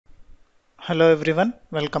Hello everyone,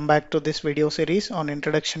 welcome back to this video series on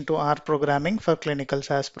Introduction to R Programming for Clinical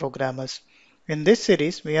SAS Programmers. In this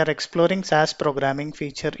series, we are exploring SAS programming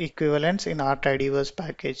feature equivalents in R Tidyverse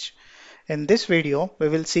package. In this video, we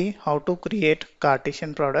will see how to create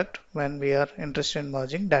Cartesian product when we are interested in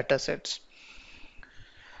merging datasets.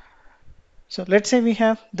 So let's say we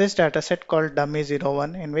have this dataset called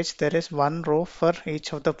dummy01 in which there is one row for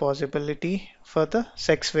each of the possibility for the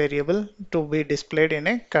sex variable to be displayed in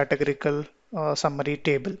a categorical summary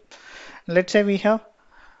table. Let's say we have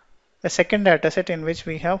a second dataset in which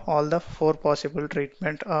we have all the four possible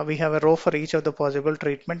treatment. We have a row for each of the possible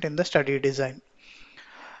treatment in the study design.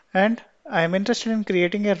 And I am interested in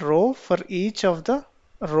creating a row for each of the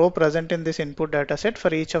row present in this input dataset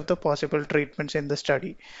for each of the possible treatments in the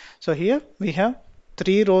study. So here we have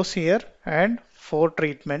three rows here and four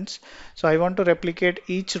treatments. So I want to replicate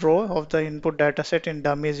each row of the input dataset in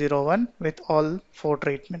dummy01 with all four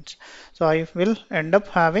treatments. So I will end up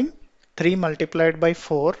having 3 multiplied by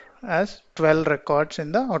 4 as 12 records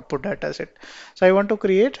in the output dataset. So I want to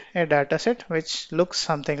create a dataset which looks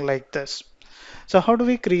something like this. So how do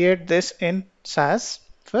we create this in SAS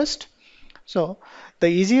first? So the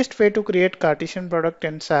easiest way to create Cartesian product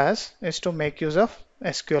in SAS is to make use of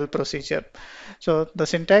SQL procedure. So the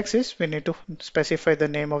syntax is we need to specify the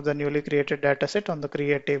name of the newly created dataset on the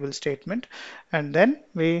create table statement, and then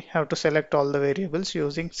we have to select all the variables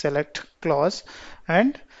using select clause,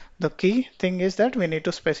 and the key thing is that we need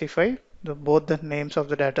to specify both the names of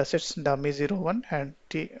the datasets dummy01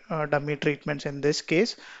 and dummy treatments in this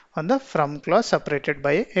case on the from clause separated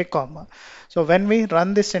by a comma. So when we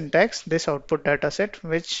run this syntax, this output dataset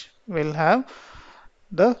which will have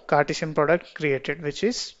the Cartesian product created, which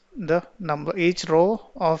is the number, each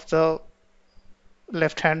row of the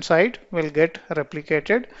left hand side will get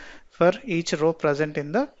replicated for each row present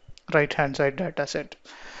in the right hand side dataset.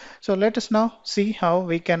 So let us now see how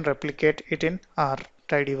we can replicate it in our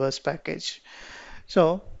tidyverse package.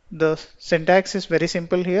 So the syntax is very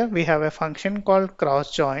simple here. We have a function called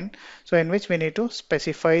cross join, so in which we need to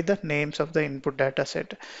specify the names of the input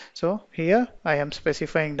dataset. So here I am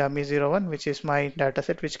specifying dummy01, which is my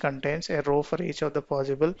dataset which contains a row for each of the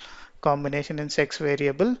possible combination in sex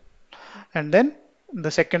variable, and then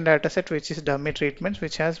the second dataset which is dummy treatments,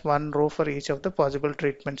 which has one row for each of the possible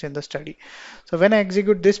treatments in the study. So when I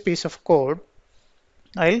execute this piece of code,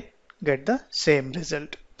 I'll get the same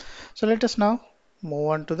result. So let us now move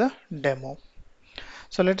on to the demo.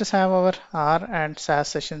 So let us have our R and SAS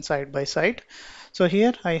session side by side. So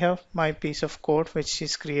here I have my piece of code which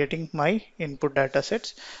is creating my input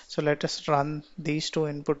datasets. So let us run these two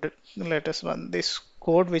input. Let us run this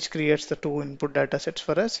code which creates the two input datasets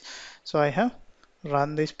for us. So I have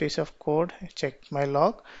run this piece of code, checked my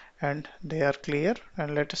log, and they are clear.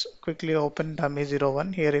 And let us quickly open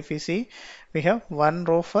dummy01. Here if we see, we have one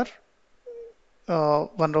row for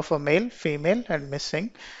male, female, and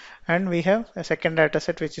missing. And we have a second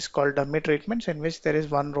dataset which is called dummy treatments, in which there is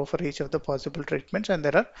one row for each of the possible treatments, and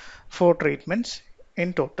there are four treatments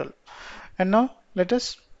in total. And now let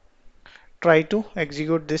us try to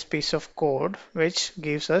execute this piece of code which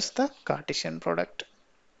gives us the Cartesian product.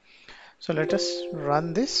 So let us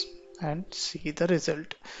run this and see the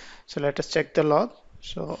result. So let us check the log.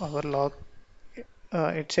 So our log,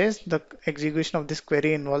 it says the execution of this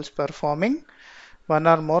query involves performing one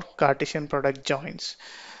or more Cartesian product joins.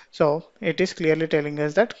 So it is clearly telling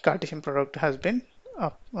us that Cartesian product has been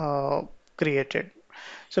created.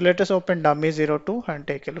 So let us open dummy02 and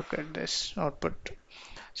take a look at this output.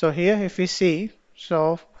 So here if we see,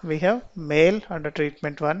 so we have male under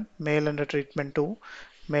treatment 1, male under treatment 2,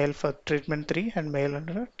 male for treatment 3, and male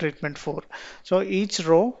under treatment 4. So each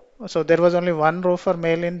row, so there was only one row for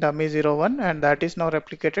male in dummy01, and that is now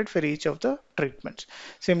replicated for each of the treatments.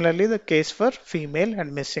 Similarly, the case for female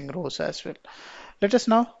and missing rows as well. Let us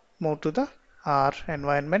now move to the R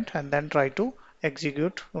environment and then try to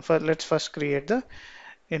execute. Let's first create the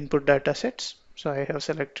input data sets. So I have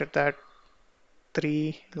selected that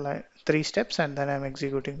three steps, and then I'm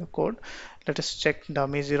executing the code. Let us check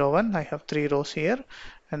dummy01. I have three rows here,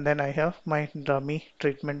 and then I have my dummy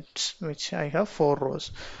treatments which I have four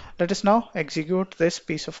rows. Let us now execute this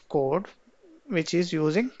piece of code which is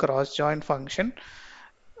using cross join function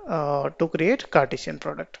to create Cartesian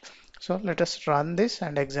product. So let us run this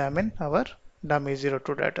and examine our dummy02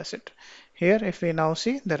 dataset. Here if we now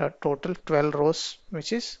see, there are total 12 rows,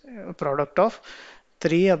 which is a product of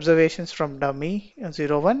 3 observations from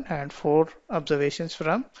dummy01 and 4 observations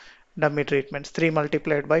from dummy treatments. 3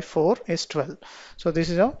 multiplied by 4 is 12. So this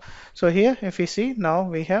is how. So here if we see, now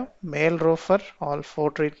we have male row for all 4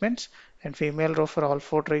 treatments and female row for all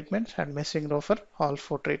four treatments, and missing row for all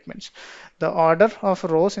four treatments. The order of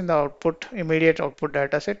rows in the immediate output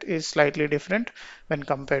dataset is slightly different when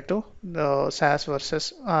compared to the SAS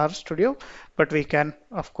versus R Studio, but we can,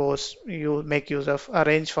 of course, make use of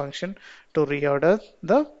arrange function to reorder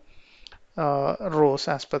the rows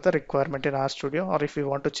as per the requirement in RStudio, or if we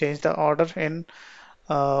want to change the order in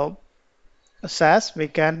uh, SAS, we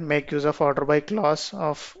can make use of order by clause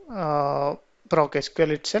of proc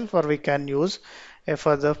SQL itself, or we can use a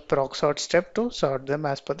further proc sort step to sort them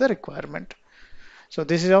as per the requirement. So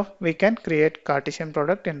this is how we can create Cartesian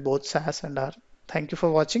product in both SAS and R. Thank you for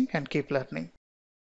watching and keep learning.